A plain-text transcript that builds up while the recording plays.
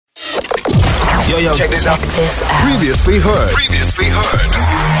Yo, check this out. Previously heard.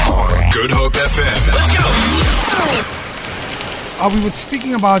 Good Hope FM. Let's go. We were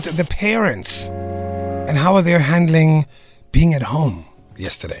speaking about the parents and how are they handling being at home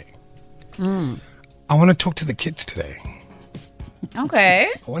yesterday. I want to talk to the kids today. Okay.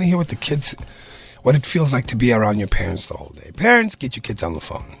 I want to hear what it feels like to be around your parents the whole day. Parents, get your kids on the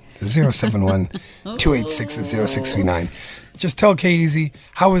phone. 071-286-0639. Just tell K-Easy,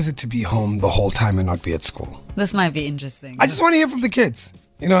 how is it to be home the whole time and not be at school? This might be interesting. I just want to hear from the kids.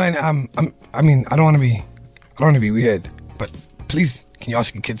 You know, and I don't want to be weird, but please, can you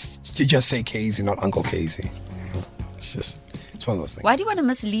ask your kids to just say K-Easy, not Uncle K-Easy? It's one of those things. Why do you want to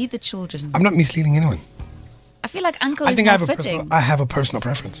mislead the children? I'm not misleading anyone. I feel like Uncle is more fitting. I have a personal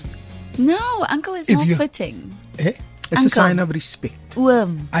preference. No, Uncle is more fitting. Eh? It's a sign of respect.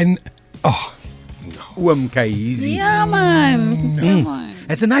 Oom. Oom K-Easy. Yeah, man. Come on.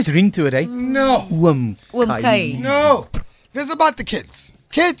 It's a nice ring to it, eh? No. Oom K. No. This is about the kids.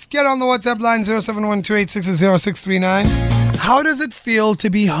 Kids, get on the WhatsApp line 071-286-0639. How does it feel to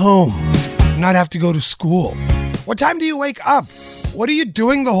be home, not have to go to school? What time do you wake up? What are you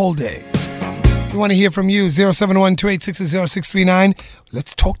doing the whole day? We want to hear from you. 071-286-0639.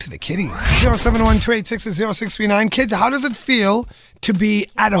 Let's talk to the kiddies. 071-286-0639. Kids, how does it feel to be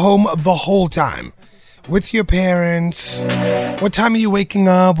at home the whole time? With your parents? What time are you waking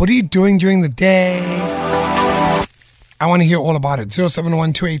up? What are you doing during the day? I want to hear all about it.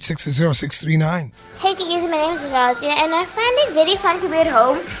 071-286-0639. Hey guys, my name is Razia and I find it very fun to be at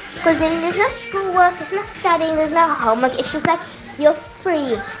home because then there's no schoolwork, there's no studying, there's no homework. It's just like you're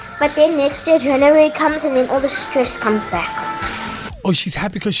free. But then next year January comes and then all the stress comes back. Oh, she's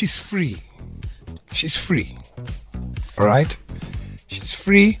happy because she's free. She's free. All right? She's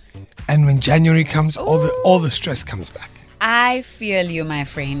free, and when January comes, all the stress comes back. I feel you, my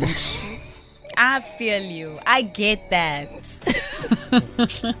friend. I feel you. I get that.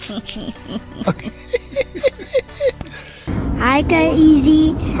 Okay. Hi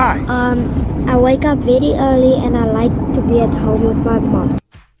K-Easy. Hi. I wake up very early and I like to be at home with my mom.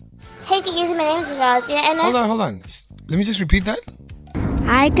 Hey K-Easy, my name is Razia and Hold on. Let me just repeat that.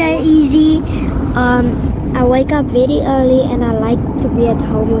 Hi K-Easy. I wake up very early and I like to be at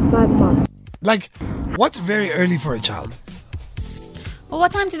home with my mom. Like, what's very early for a child? Well,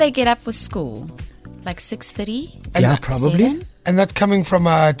 what time do they get up for school? Like 6:30? Yeah, probably. 7? And that's coming from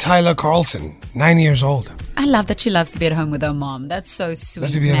Tyler Carlson, 9 years old. I love that she loves to be at home with her mom. That's so sweet.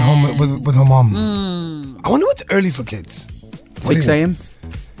 That's to be at home with her mom. I wonder what's early for kids. 6 a.m.?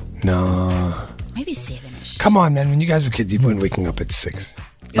 No. Maybe 7ish. Come on, man. When you guys were kids, you weren't waking up at 6.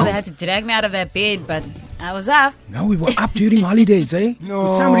 They had to drag me out of that bed, but I was up. No, we were up during holidays, eh? No.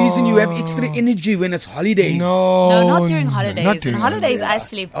 For some reason, you have extra energy when it's holidays. No, No, not during holidays. Not during In holidays, I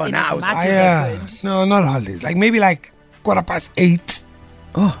slept in now as it's- much as I could. No, not holidays. Like maybe like 8:15.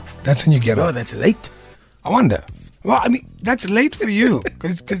 Oh, That's when you get oh, up. that's late. I wonder. Well, I mean, that's late for you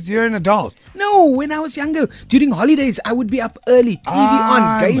because you're an adult. No, when I was younger, during holidays, I would be up early, TV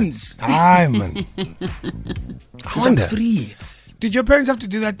on, games. Man. I Because I'm wonder. free. Did your parents have to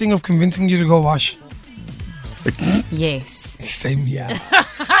do that thing of convincing you to go wash? Yes. Same here.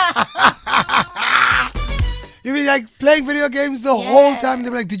 You be like playing video games the whole time.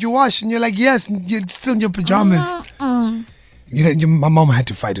 They're like, "Did you wash?" And you're like, "Yes." And you're still in your pajamas. You said my mom had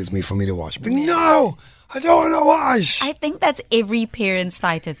to fight with me for me to wash. But no, I don't want to wash. I think that's every parent's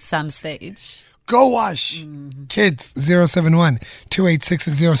fight at some stage. Go wash. Kids,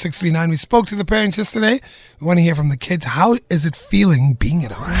 071-286-0639. We spoke to the parents yesterday. We want to hear from the kids. How is it feeling being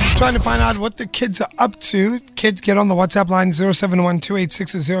at home? Trying to find out what the kids are up to. Kids, get on the WhatsApp line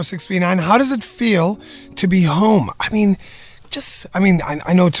 071-286-0639. How does it feel to be home? I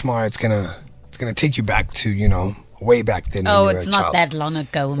know tomorrow it's gonna take you back to, way back then. when Oh, you were it's a not child. that long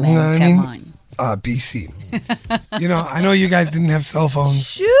ago, man. You know what I Come mean? on. BC. I know you guys didn't have cell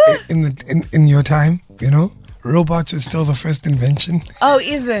phones Sure. in your time. Robots were still the first invention. Oh,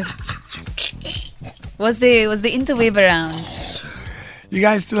 is it? Was the interweb around? You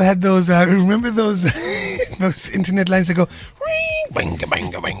guys still had those. Remember those those internet lines that go ring, banga,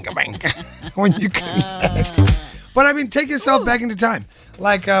 banga, banga, banga when you connect. But I mean, take yourself back into time.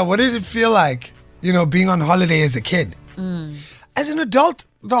 Like, what did it feel like? Being on holiday as a kid. As an adult,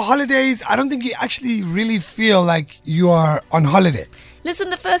 the holidays, I don't think you actually really feel like you are on holiday. Listen,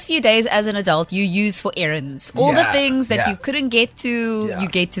 the first few days as an adult, you use for errands. All the Yeah, things that yeah. you couldn't get to, Yeah. you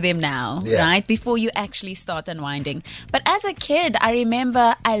get to them now, Yeah. right? Before you actually start unwinding. But as a kid, I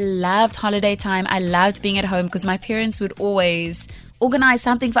remember I loved holiday time. I loved being at home because my parents would always organize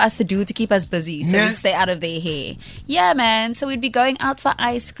something for us to do to keep us busy so Nah. we'd stay out of their hair. Yeah, man. So we'd be going out for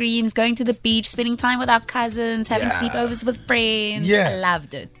ice creams, going to the beach, spending time with our cousins, having Yeah. sleepovers with friends. Yeah. I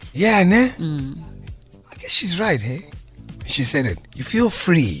loved it. Yeah, ne? I guess she's right, hey? She said it. You feel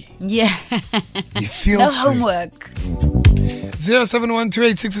free. Yeah. You feel No free. homework.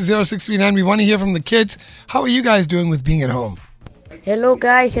 07128600639. We want to hear from the kids. How are you guys doing with being at home? Hello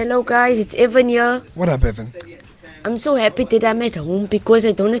guys, it's Evan here. What up, Evan? I'm so happy that I'm at home because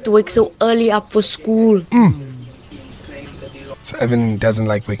I don't have to wake so early up for school. So Evan doesn't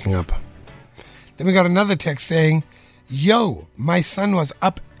like waking up. Then we got another text saying, yo, my son was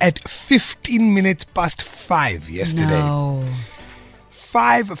up at 15 minutes past 5 yesterday. No.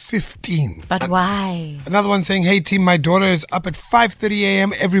 5:15. But why? Another one saying, hey team, my daughter is up at 5:30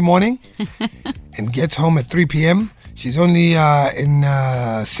 a.m. every morning and gets home at 3 p.m. She's only in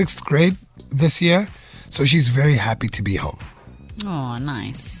 6th grade this year, so she's very happy to be home. Oh,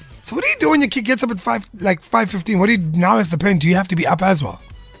 nice. So what do you do when your kid gets up at 5:15? What do you now as the parent? Do you have to be up as well?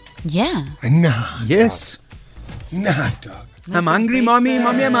 Yeah. Nah, Yes. nah, dog. I'm hungry, mommy.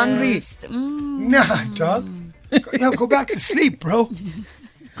 Mommy, I'm hungry. Nah, dog. Yo, go back to sleep, bro.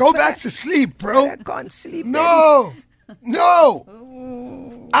 Go back to sleep, bro. I can't sleep. No.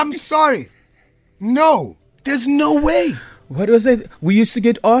 I'm sorry. No. There's no way. What was it? We used to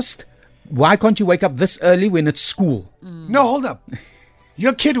get asked, why can't you wake up this early when it's school? No, hold up.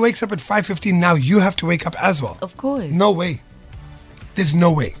 Your kid wakes up at 5:15 now. You have to wake up as well. Of course. No way. There's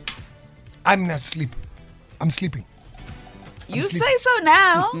no way. I'm not sleeping. I'm sleeping. You say so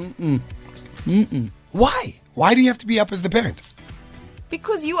now. Why? Why do you have to be up as the parent?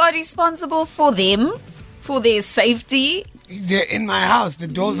 Because you are responsible for them, for their safety. They're in my house. The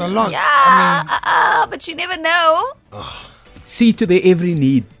doors are locked. Yeah, but you never know. See to their every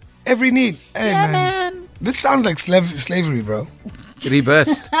need. Every need. Hey, Yeah, man. man. This sounds like slavery, bro.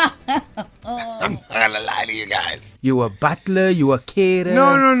 Reversed. I'm not gonna lie to you guys. You a butler, you a carer.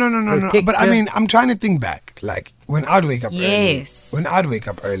 No. But I protector. mean, I'm trying to think back. Like when I'd wake up Yes. early. When I'd wake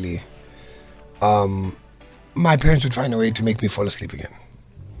up early, my parents would find a way to make me fall asleep again.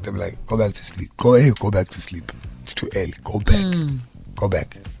 They'd be like, "Go back to sleep. Go back to sleep. It's too early. Go back. Go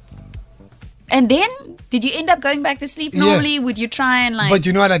back." And then, did you end up going back to sleep? Yeah. Normally, would you try and But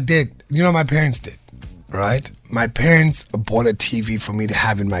you know what I did? You know what my parents did, right? My parents bought a TV for me to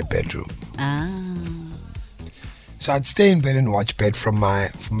have in my bedroom. So I'd stay in bed and watch TV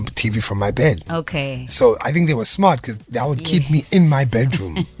from my bed. Okay. So I think they were smart because that would keep me in my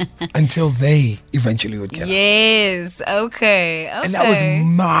bedroom until they eventually would get up. Yes. Okay. And that was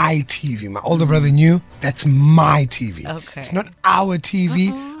my TV. My older brother knew that's my TV. Okay. It's not our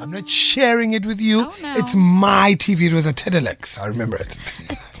TV. I'm not sharing it with you. Oh, no. It's my TV. It was a Tedelex. I remember it.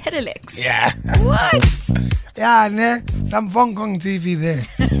 Tedelex. Yeah. What? Yeah, ne? Some Hong Kong TV there.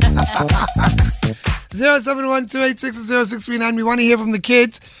 0712860639. We want to hear from the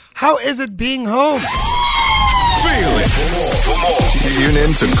kids. How is it being home? Feel it. For more, tune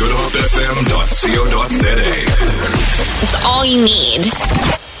in to goodhopefm.co.za. It's all you need.